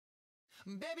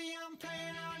Baby, I'm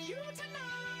playing on you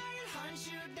tonight. Hunt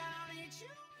you down, eat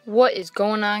you. What is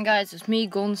going on, guys? It's me,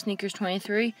 Golden Sneakers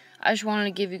 23. I just wanted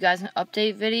to give you guys an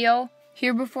update video.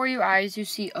 Here before your eyes, you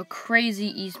see a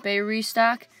crazy Eastbay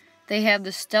restock. They have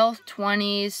the Stealth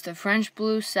 20s, the French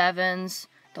Blue 7s,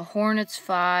 the Hornets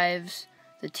 5s,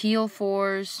 the Teal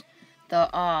 4s,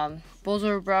 the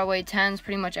Bullseye Broadway 10s,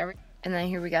 pretty much every. And then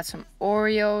here we got some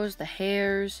Oreos, the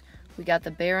Hares, we got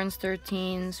the Barons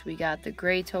 13s, we got the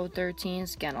Gray Toe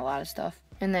 13s, again, a lot of stuff.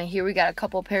 And then here we got a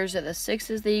couple pairs of the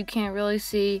 6s that you can't really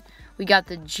see. We got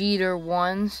the Jeter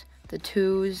 1s, the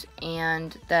 2s,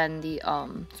 and then the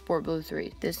Sport Blue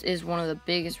 3. This is one of the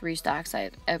biggest restocks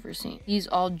I've ever seen. These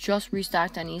all just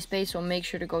restocked on Eastbay, so make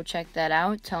sure to go check that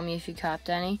out. Tell me if you copped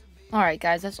any. Alright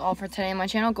guys, that's all for today on my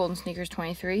channel, Golden Sneakers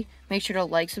 23. Make sure to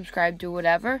like, subscribe, do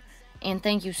whatever. And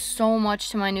thank you so much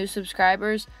to my new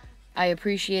subscribers. I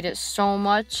appreciate it so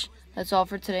much. That's all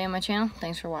for today on my channel.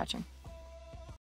 Thanks for watching.